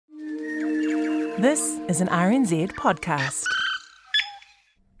This is an RNZ podcast.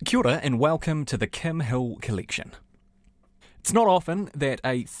 Kia ora and welcome to the Kim Hill Collection. It's not often that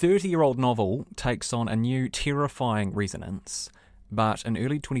a 30-year-old novel takes on a new terrifying resonance, but in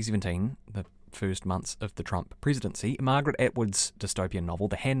early 2017, the first months of the Trump presidency, Margaret Atwood's dystopian novel,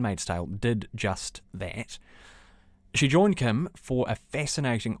 The Handmaid's Tale, did just that. She joined Kim for a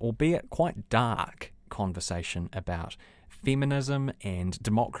fascinating, albeit quite dark, conversation about feminism and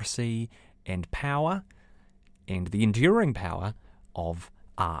democracy and power, and the enduring power of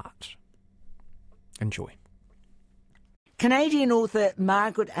art. Enjoy. Canadian author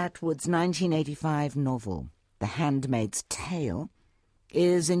Margaret Atwood's 1985 novel, The Handmaid's Tale,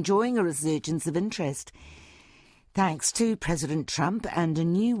 is enjoying a resurgence of interest thanks to President Trump and a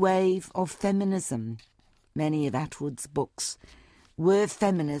new wave of feminism. Many of Atwood's books were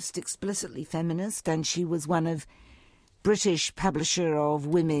feminist, explicitly feminist, and she was one of British publisher of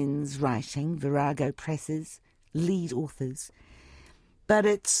women's writing, Virago Press's lead authors. But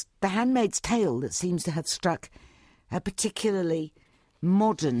it's The Handmaid's Tale that seems to have struck a particularly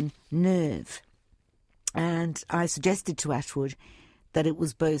modern nerve. And I suggested to Atwood that it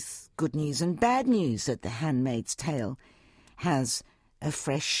was both good news and bad news that The Handmaid's Tale has a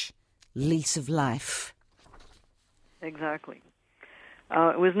fresh lease of life. Exactly.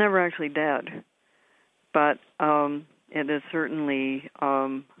 It was never actually dead, but it is certainly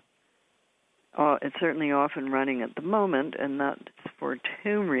it's certainly often running at the moment, and that's for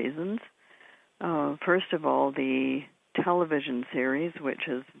two reasons. First of all, the television series, which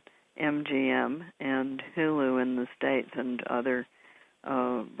is MGM and Hulu in the States and other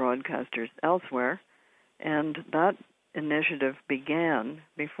broadcasters elsewhere, and that initiative began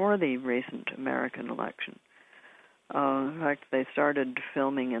before the recent American election. In fact, they started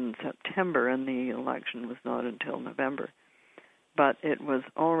filming in September, and the election was not until November. But it was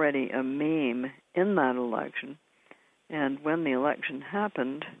already a meme in that election, and when the election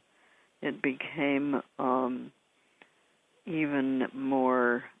happened, it became even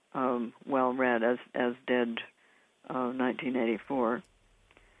more well-read, as did 1984.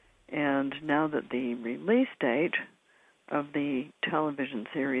 And now that the release date of the television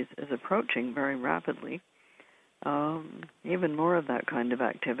series is approaching very rapidly, even more of that kind of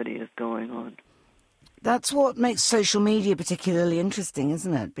activity is going on. That's what makes social media particularly interesting,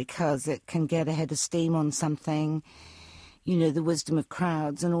 isn't it? Because it can get ahead of steam on something, you know, the wisdom of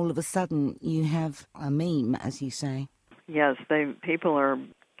crowds, and all of a sudden you have a meme, as you say. Yes, people are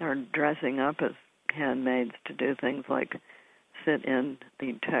dressing up as handmaids to do things like sit in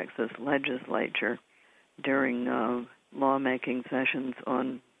the Texas legislature during lawmaking sessions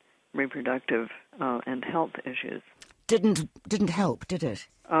on reproductive and health issues. Didn't help, did it?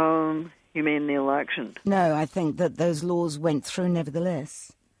 You mean the election? No, I think that those laws went through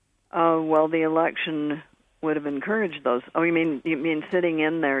nevertheless. Well, the election would have encouraged those. Oh, you mean sitting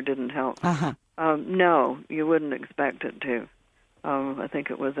in there didn't help? Uh-huh. No, you wouldn't expect it to. I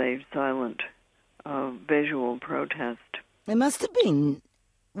think it was a silent visual protest. It must have been,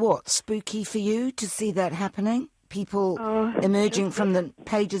 spooky for you to see that happening? People emerging from the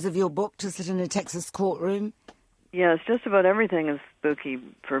pages of your book to sit in a Texas courtroom? Yes, just about everything is spooky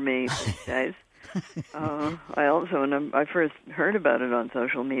for me these days. I also, when I first heard about it on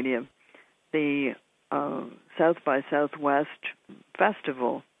social media, the South by Southwest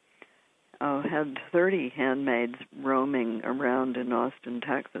festival had 30 handmaids roaming around in Austin,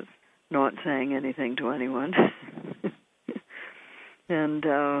 Texas, not saying anything to anyone. And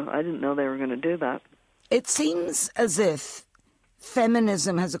I didn't know they were going to do that. It seems as if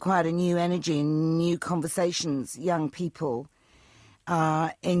feminism has acquired a new energy and new conversations. Young people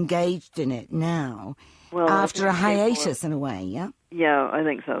are engaged in it now, after a hiatus in a way, yeah? Yeah, I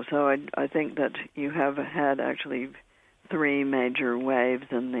think so. So I think that you have had actually three major waves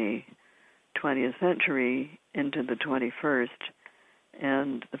in the 20th century into the 21st,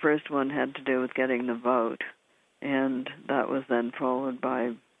 and the first one had to do with getting the vote, and that was then followed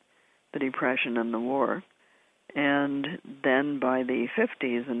by the Depression and the war. And then by the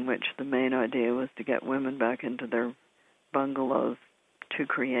 50s, in which the main idea was to get women back into their bungalows to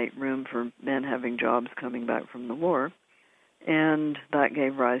create room for men having jobs coming back from the war. And that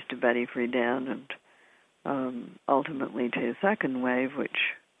gave rise to Betty Friedan and ultimately to a second wave, which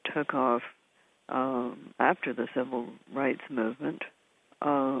took off after the Civil Rights Movement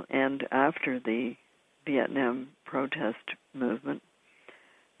and after the Vietnam protest movement,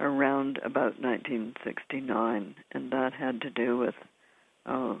 around about 1969, and that had to do with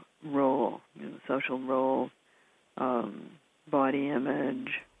role, social role, body image,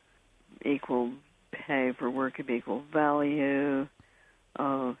 equal pay for work of equal value,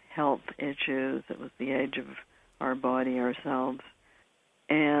 health issues. It was the age of our body, ourselves.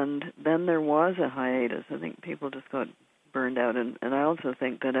 And then there was a hiatus. I think people just got burned out. And I also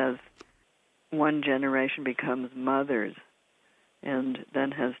think that as one generation becomes mothers and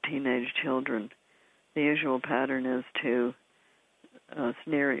then has teenage children, the usual pattern is to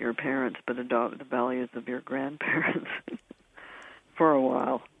sneer at your parents but adopt the values of your grandparents for a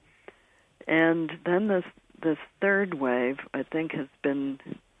while. And then this third wave, I think, has been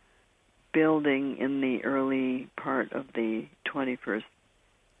building in the early part of the 21st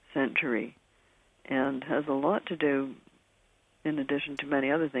century and has a lot to do, in addition to many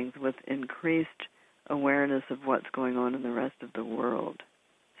other things, with increased awareness of what's going on in the rest of the world.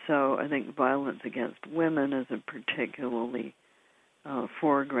 So I think violence against women is a particularly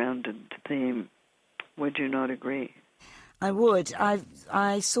foregrounded theme. Would you not agree? I would.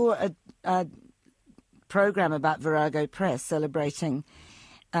 I saw a program about Virago Press celebrating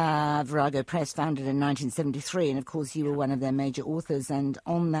Virago Press, founded in 1973, and of course you were one of their major authors, and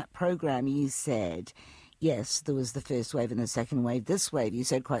on that program you said, yes, there was the first wave and the second wave. This wave, you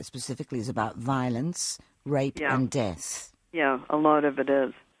said quite specifically, is about violence, rape, and death. Yeah, a lot of it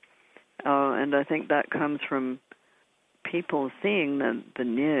is. And I think that comes from people seeing the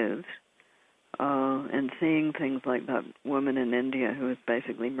news and seeing things like that woman in India who was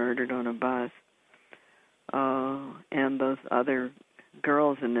basically murdered on a bus, and those other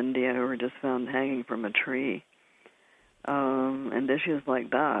girls in India who were just found hanging from a tree, and issues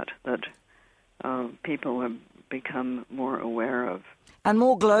like that people have become more aware of. And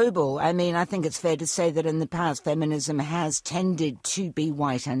more global. I mean, I think it's fair to say that in the past feminism has tended to be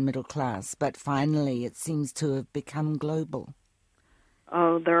white and middle class, but finally it seems to have become global.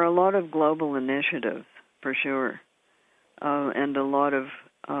 Oh, there are a lot of global initiatives, for sure, and a lot of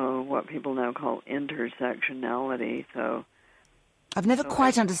what people now call intersectionality. So I've never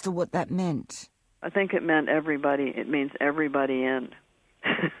quite understood what that meant. I think it meant everybody. It means everybody in.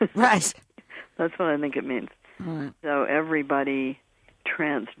 Right. That's what I think it means. Right. So everybody,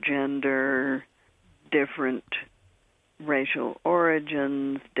 transgender, different racial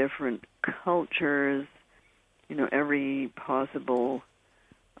origins, different cultures, every possible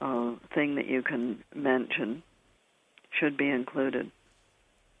thing that you can mention should be included.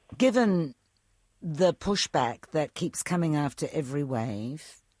 Given the pushback that keeps coming after every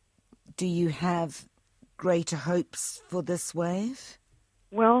wave, do you have greater hopes for this wave?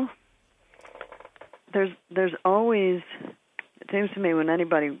 Well, there's always, it seems to me, when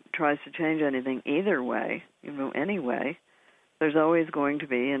anybody tries to change anything either way, anyway, there's always going to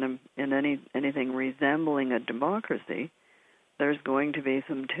be, in anything resembling a democracy, there's going to be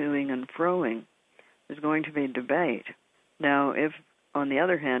some toing and froing. There's going to be debate. Now, if, on the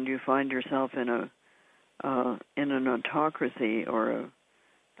other hand, you find yourself in an autocracy or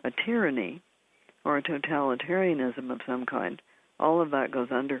a tyranny or a totalitarianism of some kind, all of that goes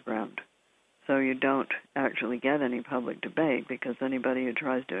underground. So you don't actually get any public debate, because anybody who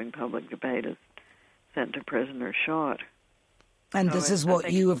tries doing public debate is sent to prison or shot. And so this is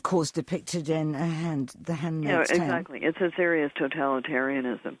what you, of course, depicted in The Handmaid's Tale. Exactly. It's a serious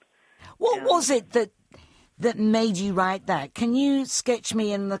totalitarianism. What was it that made you write that? Can you sketch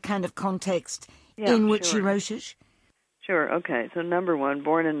me in the kind of context in which you wrote it? Sure, okay. So number one,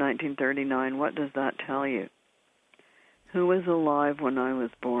 born in 1939, what does that tell you? Who was alive when I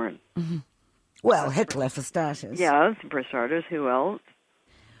was born? Mm-hmm. Well, Hitler, for starters. Yes, for starters. Who else?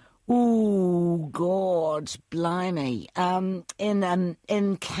 Ooh, God, blimey.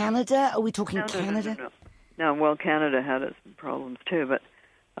 In Canada? Are we talking Canada? No, well, Canada had its problems too, but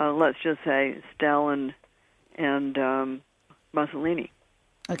let's just say Stalin and Mussolini.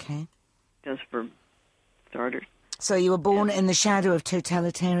 Okay. Just for starters. So you were born in the shadow of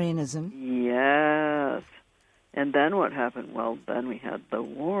totalitarianism? Yes. And then what happened? Well, then we had the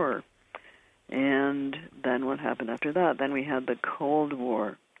war. And then what happened after that? Then we had the Cold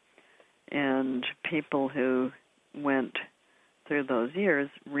War. And people who went through those years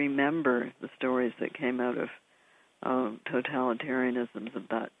remember the stories that came out of totalitarianisms of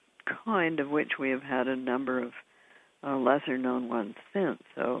that kind, of which we have had a number of lesser-known ones since.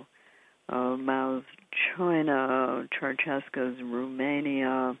 So Mao's China, Ceausescu's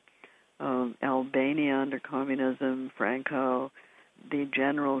Romania, Albania under communism, Franco, the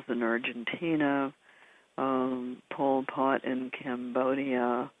generals in Argentina, Pol Pot in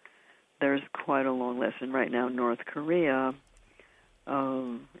Cambodia. There's quite a long list. And right now North Korea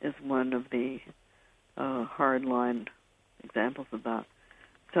is one of the hardline examples of that.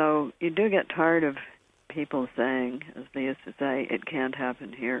 So you do get tired of people saying, as they used to say, it can't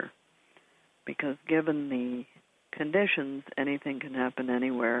happen here. Because given the conditions, anything can happen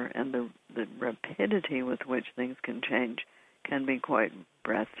anywhere, and the rapidity with which things can change can be quite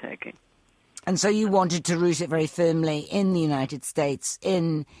breathtaking. And so you wanted to root it very firmly in the United States,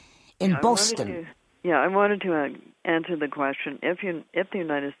 in Boston. I wanted to answer the question, if the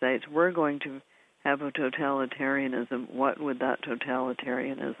United States were going to have a totalitarianism, what would that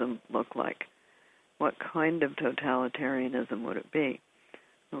totalitarianism look like? What kind of totalitarianism would it be?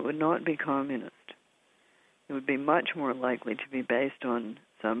 It would not be communist. It would be much more likely to be based on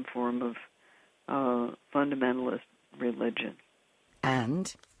some form of fundamentalist religion.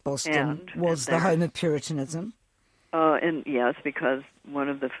 And Boston was the home of Puritanism. And yes, because one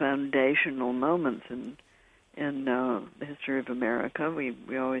of the foundational moments in the history of America,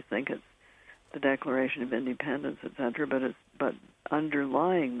 we always think it's the Declaration of Independence, etc. But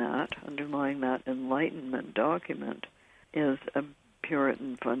underlying that Enlightenment document is a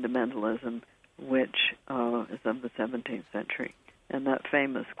Puritan fundamentalism, which is of the 17th century. And that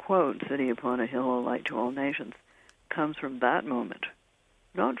famous quote, "City upon a hill, a light to all nations," comes from that moment,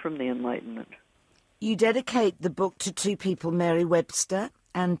 not from the Enlightenment. You dedicate the book to two people, Mary Webster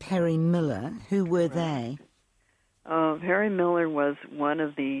and Perry Miller. Who were they? Perry Miller was one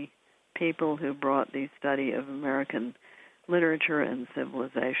of the people who brought the study of American literature and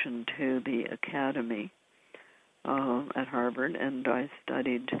civilization to the Academy at Harvard, and I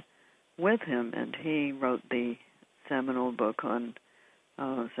studied with him, and he wrote the seminal book on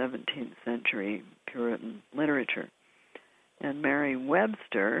 17th century Puritan literature. And Mary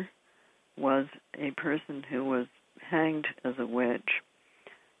Webster was a person who was hanged as a witch,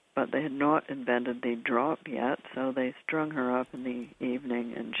 but they had not invented the drop yet, so they strung her up in the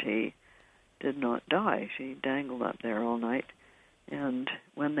evening, and she did not die. She dangled up there all night, and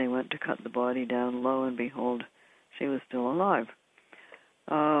when they went to cut the body down, lo and behold, she was still alive.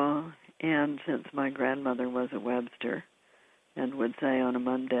 And since my grandmother was a Webster and would say on a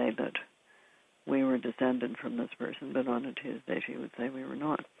Monday that we were descended from this person, but on a Tuesday she would say we were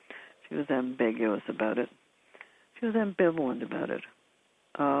not. She was ambiguous about it. She was ambivalent about it.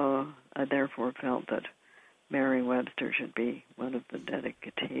 I therefore felt that Mary Webster should be one of the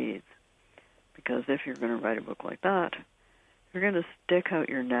dedicatees, because if you're going to write a book like that, you're going to stick out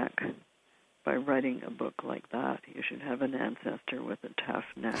your neck by writing a book like that. You should have an ancestor with a tough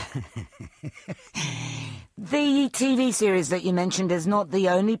neck. The TV series that you mentioned is not the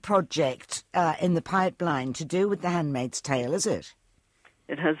only project in the pipeline to do with The Handmaid's Tale, is it?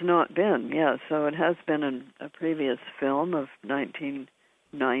 It has not been, yes. So it has been a previous film of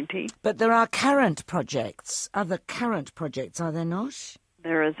 1990. But there are current projects, other current projects, are there not?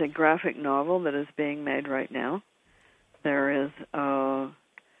 There is a graphic novel that is being made right now. There is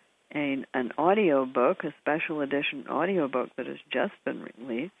an audio book, a special edition audio book that has just been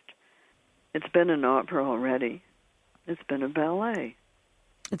released. It's been an opera already. It's been a ballet.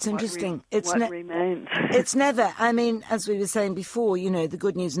 It's interesting. What remains? It's never, I mean, as we were saying before, you know, the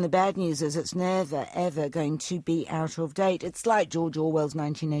good news and the bad news is it's never, ever going to be out of date. It's like George Orwell's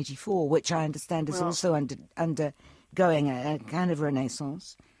 1984, which I understand is also undergoing a kind of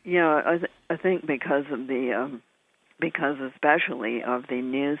renaissance. Yeah, I think because especially of the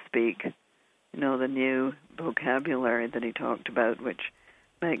newspeak, you know, the new vocabulary that he talked about, which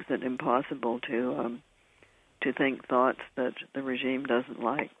makes it impossible to think thoughts that the regime doesn't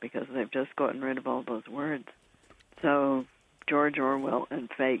like, because they've just gotten rid of all those words. So George Orwell and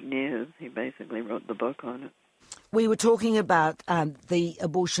fake news, he basically wrote the book on it. We were talking about the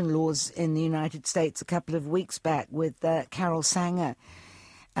abortion laws in the United States a couple of weeks back with Carol Sanger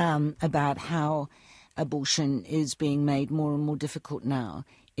about how abortion is being made more and more difficult now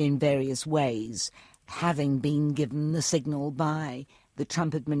in various ways, having been given the signal by the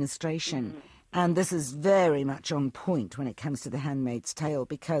Trump administration. Mm-hmm. And this is very much on point when it comes to The Handmaid's Tale,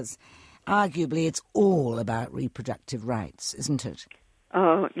 because arguably it's all about reproductive rights, isn't it?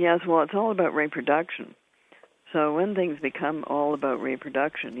 Yes, well, it's all about reproduction. So when things become all about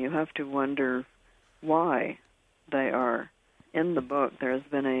reproduction, you have to wonder why they are. In the book, there has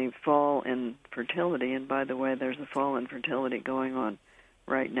been a fall in fertility, and by the way, there's a fall in fertility going on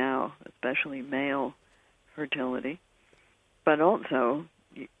right now, especially male fertility. But also,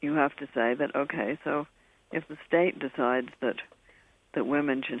 you have to say that, okay, so if the state decides that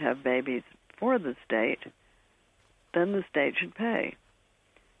women should have babies for the state, then the state should pay.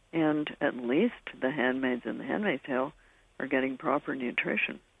 And at least the handmaids in The Handmaid's Tale are getting proper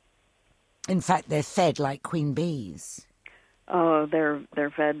nutrition. In fact, they're fed like queen bees.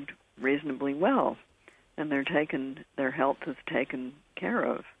 They're fed reasonably well, and their health is taken care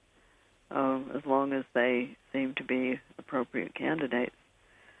of, as long as they seem to be appropriate candidates.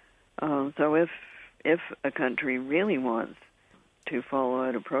 So if a country really wants to follow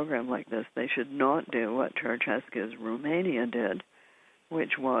out a program like this, they should not do what Ceausescu's Romania did,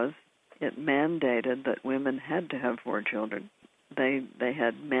 which was it mandated that women had to have 4 children. They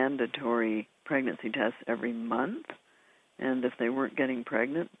had mandatory pregnancy tests every month, and if they weren't getting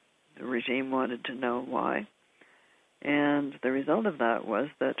pregnant, the regime wanted to know why. And the result of that was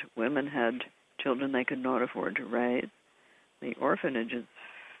that women had children they could not afford to raise. The orphanages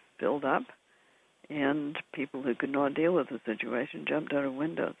filled up, and people who could not deal with the situation jumped out of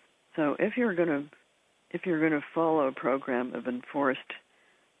windows. So if you're going to follow a program of enforced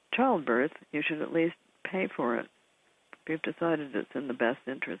childbirth, you should at least pay for it. If you've decided it's in the best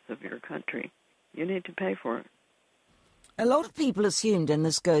interests of your country, you need to pay for it. A lot of people assumed, and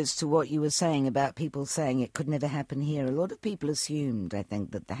this goes to what you were saying about people saying it could never happen here, a lot of people assumed, I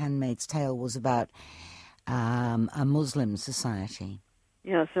think, that The Handmaid's Tale was about a Muslim society.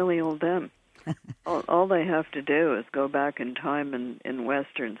 Yeah, silly old them. All they have to do is go back in time in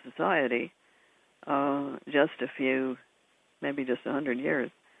Western society, just a few, maybe just 100 years.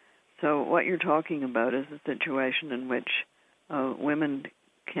 So what you're talking about is a situation in which women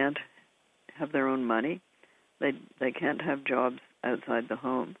can't have their own money. They can't have jobs outside the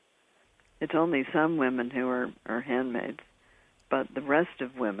home. It's only some women who are handmaids, but the rest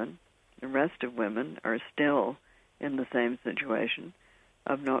of women are still in the same situation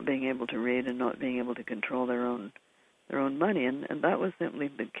of not being able to read and not being able to control their own money. And that was simply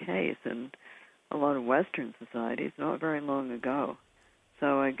the case in a lot of Western societies not very long ago.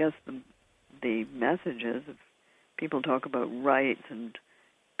 So I guess the message is, if people talk about rights and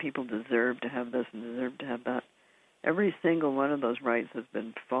people deserve to have this and deserve to have that, every single one of those rights has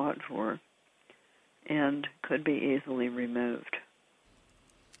been fought for and could be easily removed.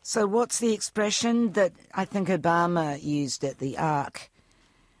 So what's the expression that I think Obama used at the Ark?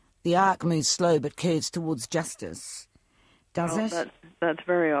 The Ark moves slow but curves towards justice. Does it? That's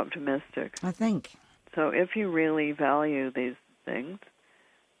very optimistic. I think. So if you really value these things,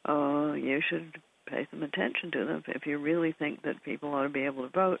 you should pay some attention to them. If you really think that people ought to be able to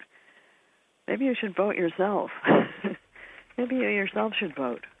vote, maybe you should vote yourself. Maybe you yourself should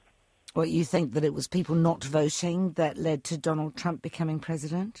vote. What, you think that it was people not voting that led to Donald Trump becoming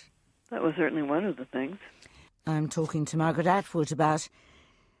president? That was certainly one of the things. I'm talking to Margaret Atwood about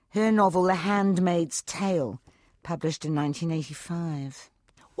her novel The Handmaid's Tale, published in 1985.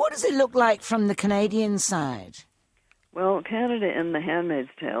 What does it look like from the Canadian side? Well, Canada in The Handmaid's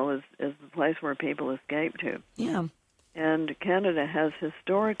Tale is the place where people escape to. Yeah. And Canada has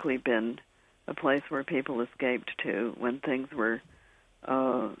historically been a place where people escaped to when things were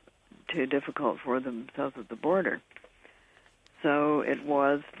too difficult for them south of the border. So it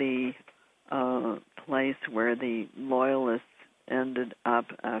was the place where the Loyalists ended up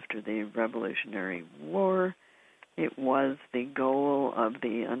after the Revolutionary War. It was the goal of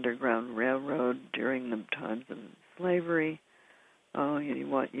the Underground Railroad during the times of slavery.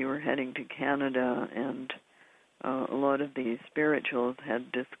 You were heading to Canada, and a lot of the spirituals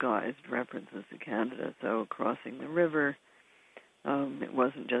had disguised references to Canada. So crossing the river, it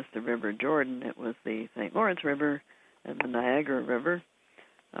wasn't just the River Jordan, it was the St. Lawrence River and the Niagara River.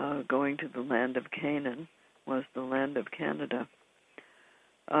 Going to the land of Canaan was the land of Canada.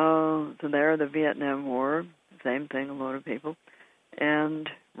 So there, the Vietnam War, same thing, a lot of people. And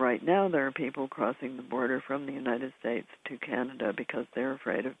right now there are people crossing the border from the United States to Canada because they're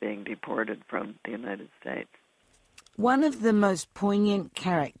afraid of being deported from the United States. One of the most poignant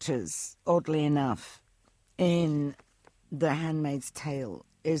characters, oddly enough, in The Handmaid's Tale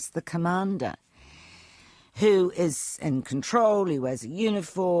is the commander, who is in control, he wears a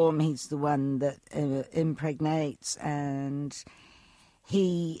uniform, he's the one that impregnates, and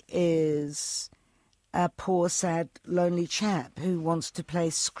he is a poor, sad, lonely chap who wants to play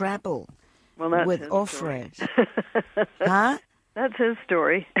Scrabble with Offred. Huh? That's his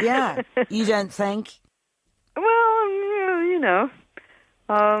story. Yeah. You don't think? Well, you know.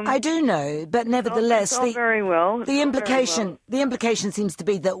 I do know, but nevertheless, it's all very well. The implication seems to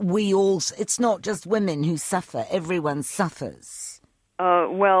be that we all, it's not just women who suffer, everyone suffers.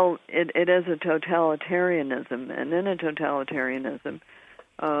 Well, it is a totalitarianism, and in a totalitarianism,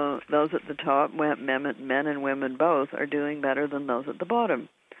 those at the top, men and women both, are doing better than those at the bottom,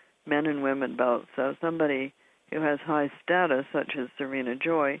 men and women both. So somebody who has high status, such as Serena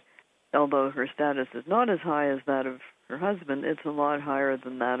Joy, although her status is not as high as that of her husband, it's a lot higher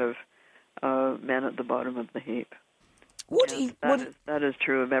than that of men at the bottom of the heap. That is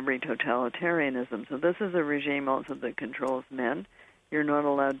true of every totalitarianism. So this is a regime also that controls men. You're not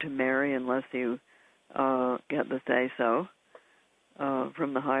allowed to marry unless you get the say-so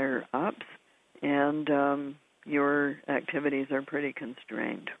from the higher ups. and your activities are pretty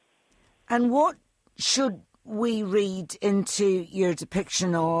constrained. And what should we read into your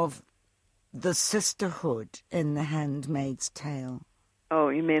depiction of the sisterhood in The Handmaid's Tale? Oh,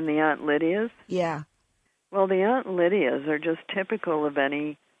 you mean the Aunt Lydias? Yeah. Well, the Aunt Lydias are just typical of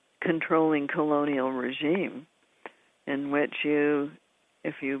any controlling colonial regime in which you,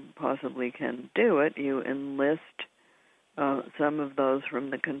 if you possibly can do it, you enlist some of those from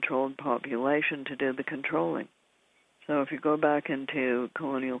the controlled population to do the controlling. So if you go back into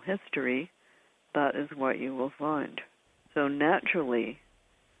colonial history, that is what you will find. So naturally,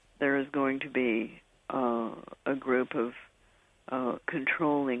 there is going to be a group of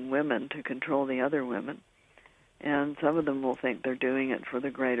controlling women to control the other women, and some of them will think they're doing it for the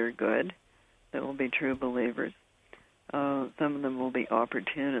greater good. That will be true believers. Some of them will be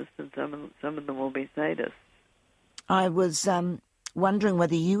opportunists, and some of them will be sadists. I was wondering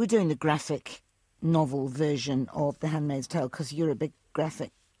whether you were doing the graphic novel version of The Handmaid's Tale, because you're a big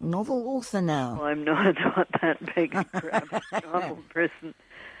graphic novel author now. Well, I'm not that big a graphic novel person.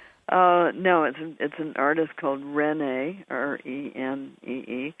 No, it's an artist called Renee,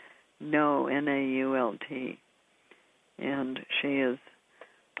 Renee, Nault, and she is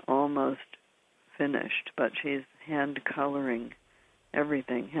almost finished, but she's hand coloring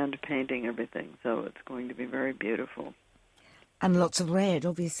everything, hand painting everything, so it's going to be very beautiful. And lots of red,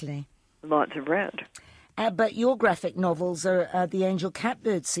 obviously. Lots of red. But your graphic novels are the Angel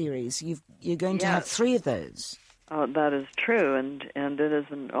Catbird series. You're going to have 3 of those. That is true, and it is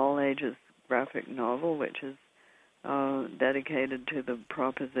an all-ages graphic novel, which is dedicated to the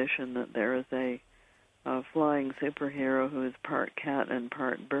proposition that there is a flying superhero who is part cat and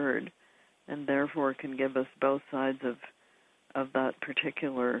part bird, and therefore can give us both sides of that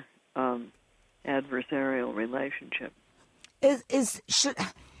particular adversarial relationship. Is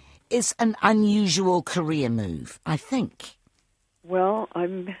an unusual career move, I think. Well,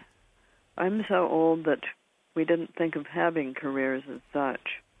 I'm so old that we didn't think of having careers as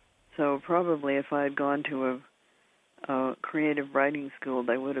such. So probably if I had gone to a creative writing school,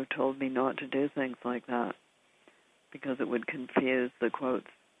 they would have told me not to do things like that because it would confuse the, quotes,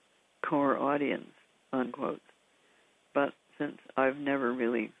 core audience, unquote. But since I've never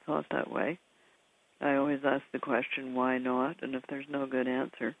really thought that way, I always ask the question, why not? And if there's no good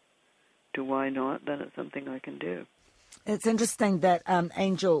answer to why not, then it's something I can do. It's interesting that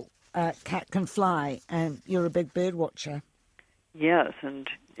Angel Cat can fly, and you're a big bird watcher. Yes, and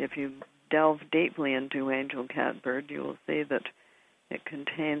if you delve deeply into Angel Catbird, you will see that it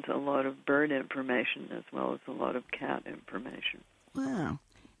contains a lot of bird information as well as a lot of cat information. Wow.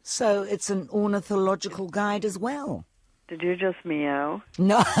 So it's an ornithological guide as well. Did you just meow?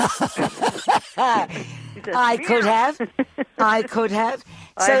 No. I could have. So, I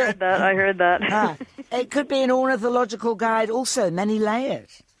heard that. It could be an ornithological guide also, many layered.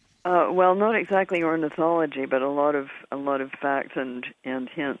 Well, not exactly ornithology, but a lot of facts and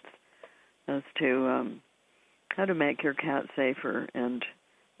hints as to how to make your cat safer. And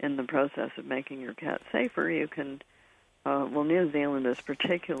in the process of making your cat safer, you can. New Zealand is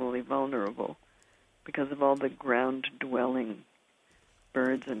particularly vulnerable because of all the ground-dwelling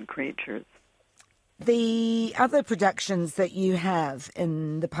birds and creatures. The other productions that you have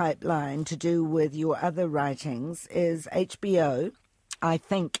in the pipeline to do with your other writings is HBO, I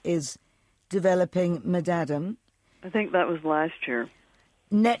think, is developing Madame. I think that was last year.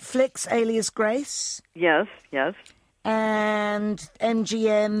 Netflix, Alias Grace. Yes. And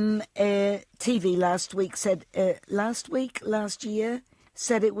MGM TV last year,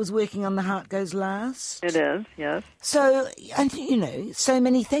 said it was working on The Heart Goes Last. It is, yes. So, and so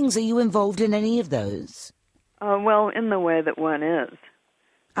many things. Are you involved in any of those? Well, in the way that one is.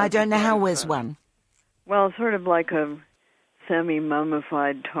 I don't know how is one. Well, sort of like a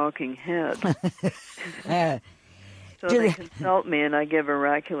semi-mummified talking head. So they consult me and I give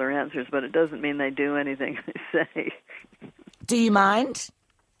oracular answers, but it doesn't mean they do anything I say. Do you mind?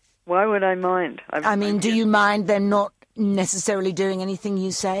 Why would I mind? Do you mind them not necessarily doing anything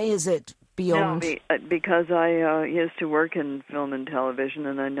you say? Is it beyond? No, because I used to work in film and television,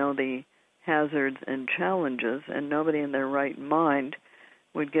 and I know the hazards and challenges, and nobody in their right mind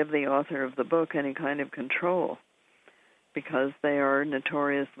would give the author of the book any kind of control because they are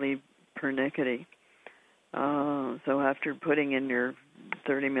notoriously pernickety. So after putting in your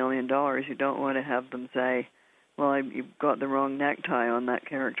 $30 million, you don't want to have them say, well, you got the wrong necktie on that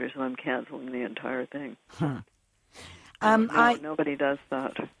character, so I'm canceling the entire thing. Huh. Nobody does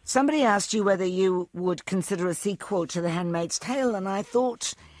that. Somebody asked you whether you would consider a sequel to The Handmaid's Tale, and I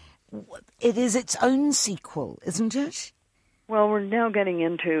thought it is its own sequel, isn't it? Well, we're now getting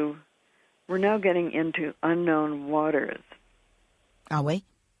into We're now getting into unknown waters. Are we?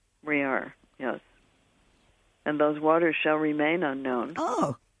 We are, yes. And those waters shall remain unknown.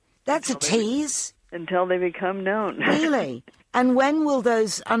 Oh, that's a tease. Until they become known. Really? And when will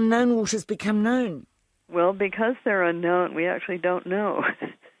those unknown waters become known? Well, because they're unknown, we actually don't know.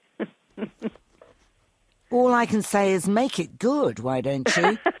 All I can say is make it good, why don't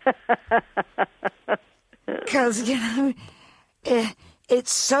you? Because,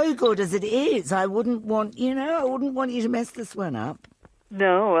 it's so good as it is. I wouldn't want you to mess this one up.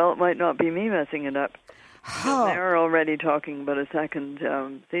 No, well, it might not be me messing it up. Oh. They're already talking about a second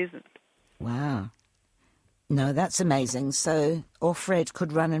season. Wow. No, that's amazing. So Offred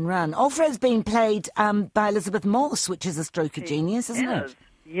could run and run. Offred's been played by Elizabeth Moss, which is a stroke of genius, isn't it?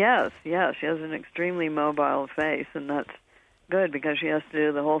 Yes. She has an extremely mobile face, and that's good because she has to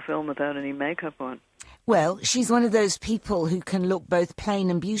do the whole film without any makeup on. Well, she's one of those people who can look both plain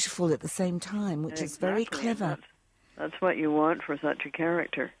and beautiful at the same time, which is very clever. That's what you want for such a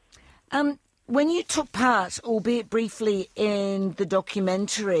character. When you took part, albeit briefly, in the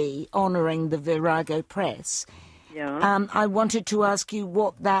documentary honouring the Virago Press, I wanted to ask you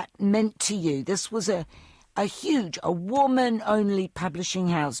what that meant to you. This was a woman-only publishing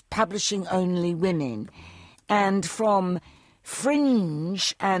house, publishing only women, and from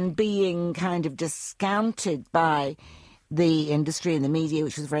fringe and being kind of discounted by the industry and the media,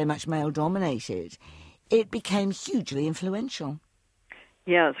 which was very much male-dominated, it became hugely influential.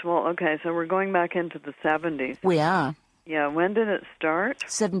 Yes, well, okay, so we're going back into the 70s. We are. Yeah, when did it start?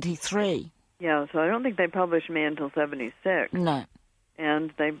 73. Yeah, so I don't think they published me until 76. No.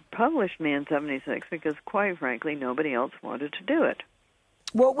 And they published me in 76 because, quite frankly, nobody else wanted to do it.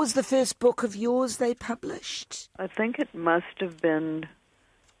 What was the first book of yours they published? I think it must have been...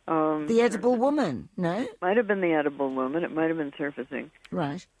 The Edible Woman, no? Might have been The Edible Woman. It might have been Surfacing.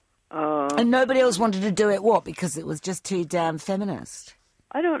 Right. And nobody else wanted to do it, what? Because it was just too damn feminist?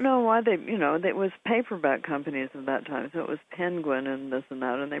 I don't know why it was paperback companies at that time, so it was Penguin and this and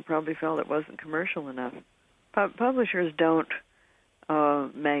that, and they probably felt it wasn't commercial enough. Publishers don't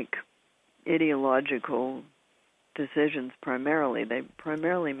make ideological decisions primarily. They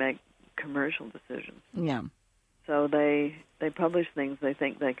primarily make commercial decisions. Yeah. So they publish things they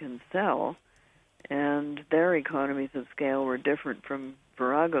think they can sell, and their economies of scale were different from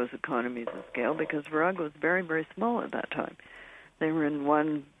Virago's economies of scale because Virago was very, very small at that time. They were in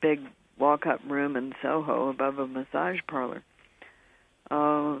one big walk-up room in Soho above a massage parlor.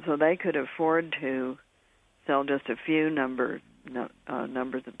 So they could afford to sell just a few numbers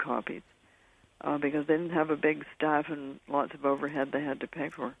of copies because they didn't have a big staff and lots of overhead they had to pay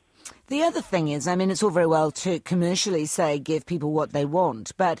for. The other thing is, it's all very well to commercially say give people what they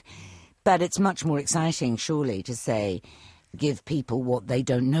want, but it's much more exciting, surely, to say give people what they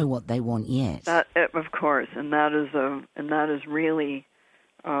don't know what they want yet. That, of course, and that is really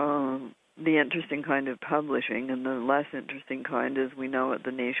the interesting kind of publishing, and the less interesting kind is we know what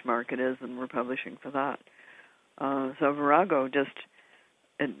the niche market is, and we're publishing for that. So Virago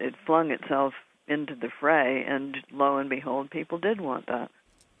it flung itself into the fray, and lo and behold, people did want that.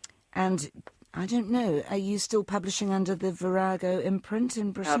 And I don't know, are you still publishing under the Virago imprint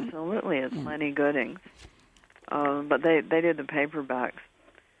in Britain? Absolutely, it's Lenny Goodings. But they did the paperbacks,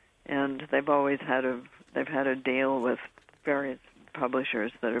 and they've always had a deal with various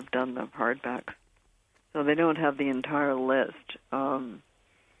publishers that have done the hardbacks. So they don't have the entire list.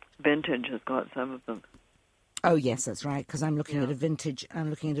 Vintage has got some of them. Oh yes, that's right. Because I'm looking at a vintage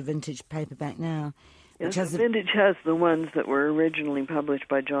paperback now. Yes, Vintage has the ones that were originally published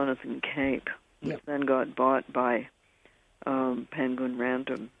by Jonathan Cape, which then got bought by Penguin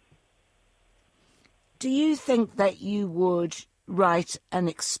Random. Do you think that you would write an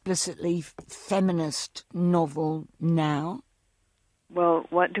explicitly feminist novel now? Well,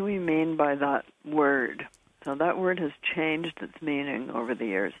 what do we mean by that word? So that word has changed its meaning over the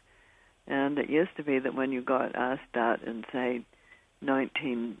years. And it used to be that when you got asked that in, say,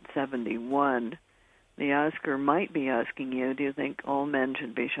 1971, the asker might be asking you, do you think all men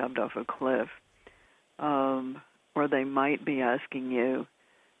should be shoved off a cliff? Or they might be asking you,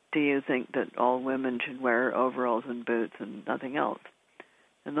 do you think that all women should wear overalls and boots and nothing else?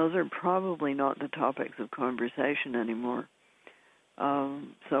 And those are probably not the topics of conversation anymore.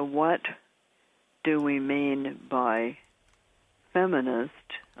 So what do we mean by feminist?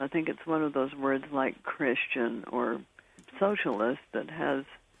 I think it's one of those words like Christian or socialist that has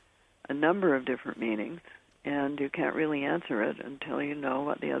a number of different meanings, and you can't really answer it until you know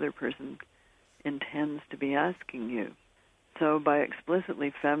what the other person intends to be asking you. So by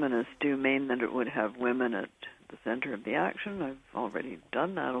explicitly feminist, do you mean that it would have women at the center of the action? I've already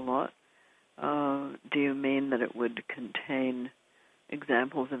done that a lot. Do you mean that it would contain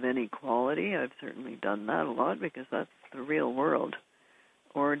examples of inequality? I've certainly done that a lot because that's the real world.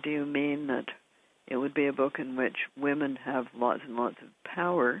 Or do you mean that it would be a book in which women have lots and lots of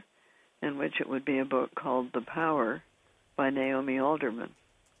power, in which it would be a book called The Power by Naomi Alderman?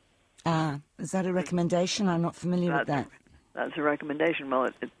 Is that a recommendation? I'm not familiar with that. That's a recommendation. Well,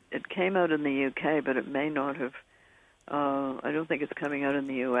 it came out in the UK, but it may not have. I don't think it's coming out in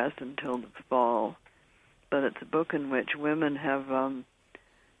the US until the fall. But it's a book in which women have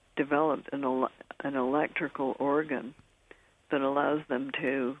developed an electrical organ that allows them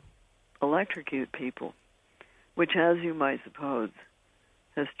to electrocute people, which, as you might suppose,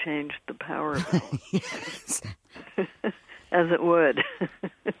 has changed the power balance. Yes. As it would.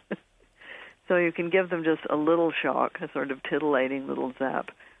 So you can give them just a little shock, a sort of titillating little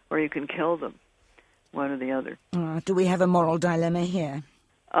zap, or you can kill them, one or the other. Do we have a moral dilemma here?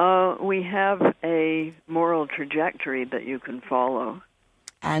 We have a moral trajectory that you can follow.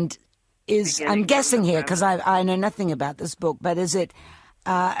 And I'm guessing here, because I know nothing about this book, but is it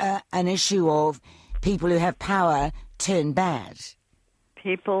an issue of people who have power turn bad?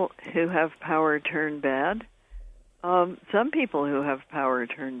 People who have power turn bad? Some people who have power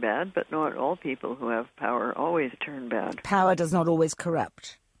turn bad, but not all people who have power always turn bad. Power does not always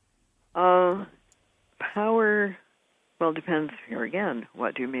corrupt. Power, well, depends here again.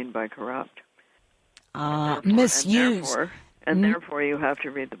 What do you mean by corrupt? Misuse. And therefore you have to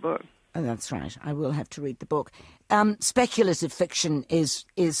read the book. Oh, that's right. I will have to read the book. Speculative fiction is,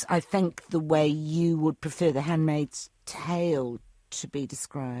 I think, the way you would prefer The Handmaid's Tale to be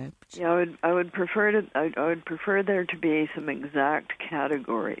described. Yeah, I would prefer there to be some exact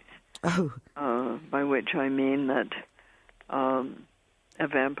categories. Oh. By which I mean that a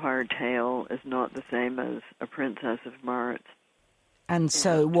vampire tale is not the same as A Princess of Mars. And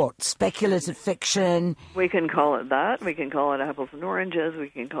so what? Speculative fiction? We can call it that. We can call it apples and oranges. We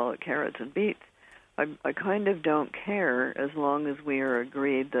can call it carrots and beets. I kind of don't care as long as we are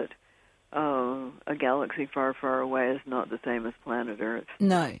agreed that a galaxy far, far away is not the same as planet Earth.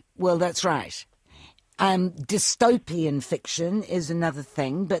 No. Well, that's right. Dystopian fiction is another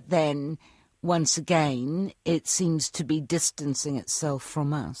thing, but then, once again, it seems to be distancing itself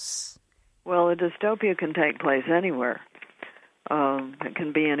from us. Well, a dystopia can take place anywhere. It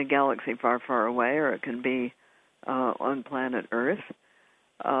can be in a galaxy far, far away, or it can be on planet Earth.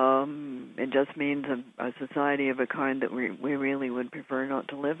 It just means a society of a kind that we really would prefer not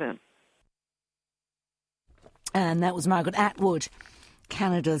to live in. And that was Margaret Atwood,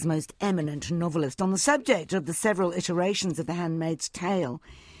 Canada's most eminent novelist, on the subject of the several iterations of The Handmaid's Tale,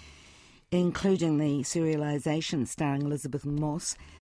 including the serialisation starring Elizabeth Moss.